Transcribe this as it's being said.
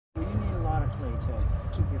quickly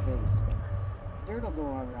to keep your base. But dirt will go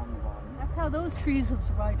all around the bottom. That's how those trees have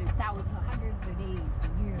survived thousands, hundreds of days,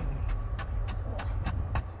 years.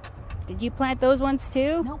 Did you plant those ones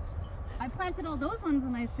too? Nope. I planted all those ones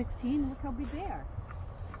when I was 16. Look how big they are.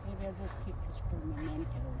 Maybe I'll just keep this for memento.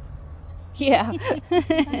 Yeah.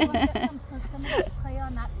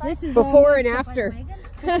 This is before and after.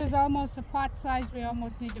 This is almost a pot size. We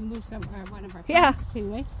almost need to move some one of our Yeah. plants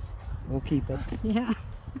too, eh? We'll keep it. Yeah.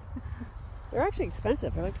 They're actually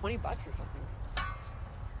expensive. They're like $20 or something.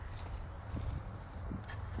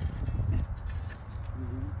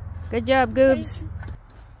 Good job, Goobs.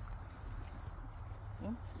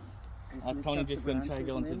 Tony just gonna try to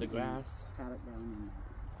go into the grass. Pat it down.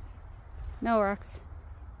 No, Rox.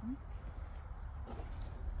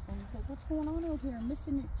 I was like, what's going on out here? I'm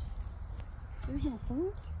missing it. There's no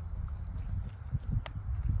food.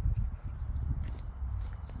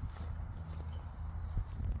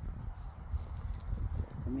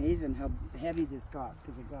 It's amazing how heavy this got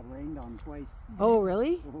because it got rained on twice. Oh,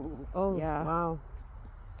 really? Oh, Oh, Yeah. Wow.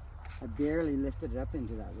 I barely lifted it up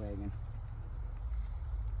into that wagon.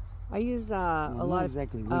 I use a Well, lot not of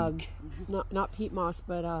exactly weak. not peat moss,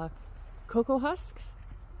 but cocoa husks,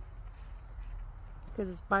 because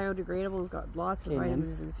it's biodegradable. It's got lots of Hey, man,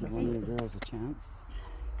 vitamins and stuff. give one of the girls a chance.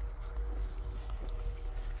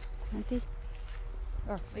 Auntie?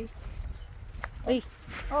 Or Lee? Lee.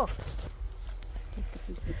 Oh. Take a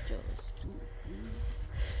few pictures.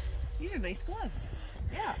 These are nice gloves.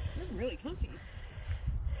 Yeah, they're really comfy.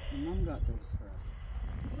 My mom got those for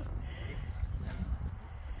us.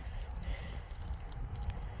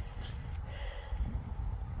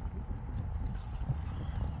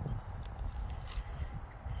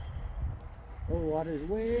 Oh, water's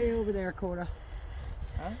way over there, Coda.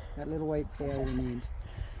 Huh? That little white pail we need.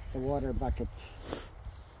 The water bucket.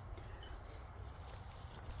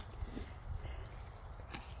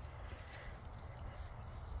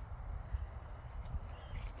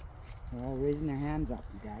 They're all raising their hands up,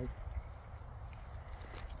 you guys.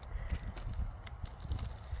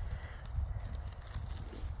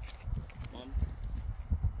 Mom,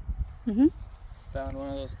 Mm-hmm. found one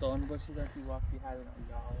of those thorn bushes that you walk behind in a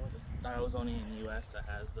yard. That was only in the U.S. that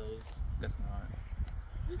has those. Guess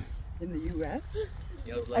not. In the U.S.?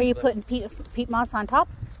 You know, like Are you the- putting peat moss on top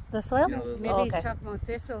the soil? You know, those Maybe Oh, he's okay. talking about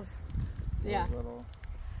thistles. those Yeah. little,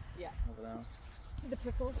 Yeah. over there. The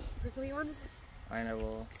prickly ones. I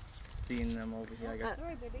never seen them over here. I guess.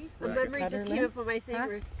 Sorry, baby. A Right. memory Cut just her came limb? up on my thing Huh?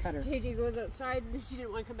 where Cut her. JJ goes outside and she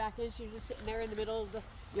didn't want to come back in. She was just sitting there in the middle of the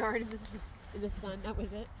yard in the sun. That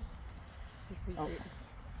was it. It was pretty Oh. great.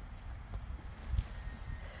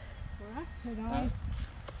 What? Could Huh? I?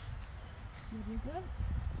 With your gloves?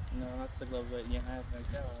 No, that's the gloves that you have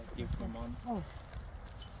right there. I'll give them on. Oh.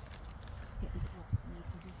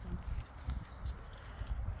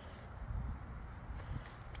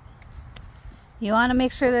 You want to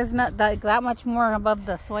make sure there's not that much more above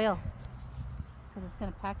the soil, because it's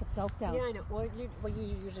going to pack itself down. Yeah, I know. What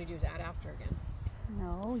you usually do is add after again.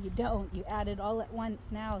 No, you don't. You add it all at once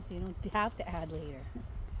now, so you don't have to add later.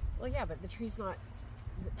 Well, yeah, but the tree's like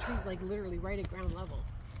literally right at ground level,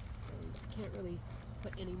 so you can't really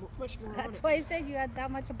put much more on That's it. why I said you had that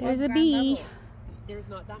much above There's a ground bee. level. There's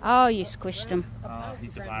not that much. Oh, you above squished ground- him. above He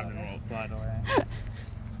the survived ground and level. won't fly away.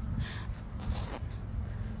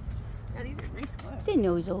 Yeah, these are nice gloves. Didn't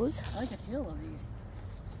know those. I like the feel of these.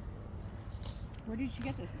 Where did you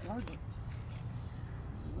get this? Yardbirds.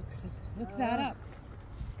 Look that up.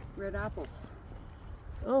 Red apples.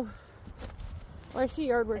 Oh, well, I see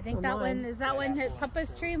yardbirds. I think on that mine. one, is that one his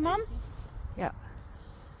Papa's tree, Mom? Yeah.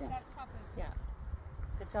 That's Papa's. Yeah.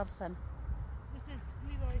 Good job, son. This is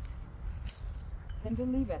Leroy's. And to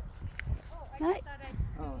leave it. Oh, I Nice. just thought I'd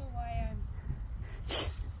Oh. Google why I'm...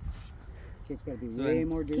 It's got to be So way then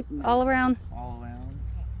more dirt Keep than that. all around. All around.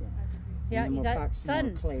 Yeah, And then you we'll got, pack some more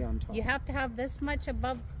son, clay on top. you have to have this much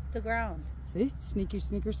above the ground. See? Sneaky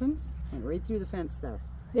Sneakersons. Went right through the fence there.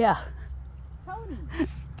 Yeah. How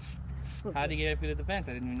do you get it through the vent?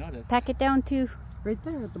 I didn't even notice. Tack it down to Right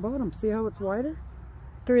there at the bottom. See how it's wider?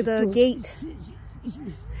 through the Just gate.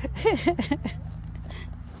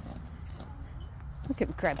 Look at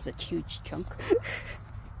him grabs a huge chunk.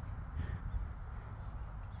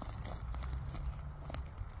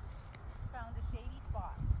 Found a shady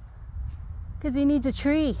spot. Because he needs a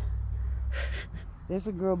tree. This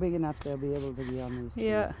will grow big enough they'll be able to be on these trees.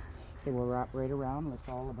 Yeah. They will wrap right around, lift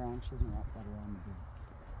all the branches and wrap that around the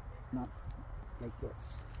base. Not like this.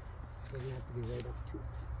 Doesn't have to be right up to it.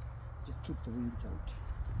 Just keep the weeds out.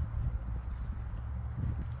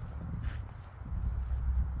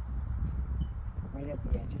 Right at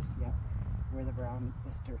the edges, yep. Where the brown,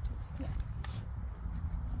 this dirt is. Yeah.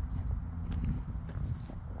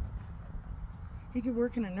 He could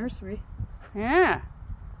work in a nursery. Yeah.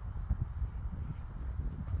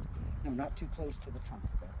 No, not too close to the trunk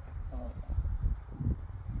there. Oh,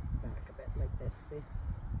 Back a bit like this, see?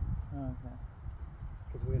 okay.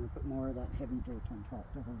 Because we're going to put more of that heavy dirt on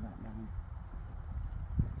top to hold that down.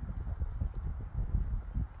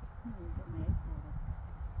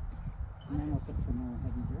 And then we'll put some more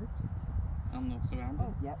heavy dirt. On the surrounding?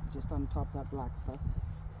 Oh, yep, just on top of that black stuff.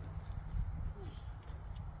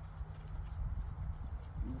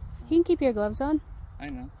 You can keep your gloves on. I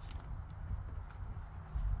know.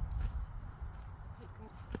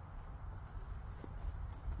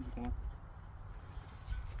 Come on.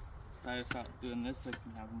 I start doing this so I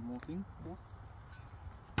can have more thing. Yeah.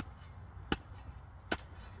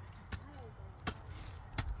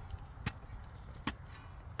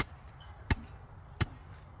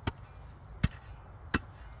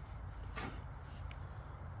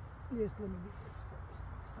 Just let me do this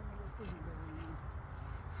first. Some of this isn't going on.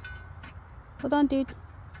 Hold on, dude.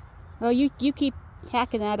 Oh, you keep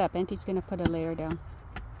hacking that up. Auntie's gonna put a layer down.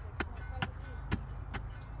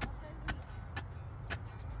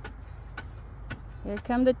 Here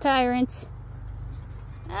come the tyrants.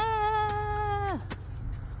 Ah!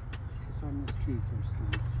 Just on this tree first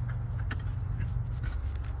then.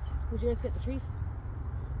 Would you guys get the trees?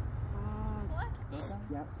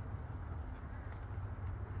 Yep.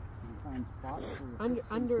 And find spots for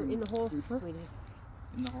Under in the hole, creeper. sweetie.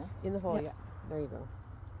 In the hole? In the hole, Yeah. yeah. There you go.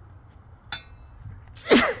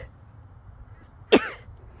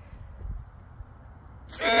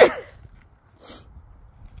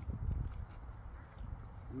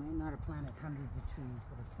 I may not have planted hundreds of trees,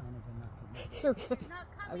 but I've planted enough to make it.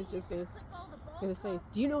 I was just gonna say,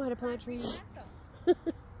 do you know how to plant trees?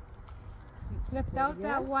 Flipped out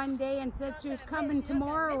that one day and said she was coming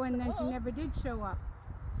tomorrow, and then she never did show up.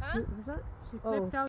 Who's that? She flipped out.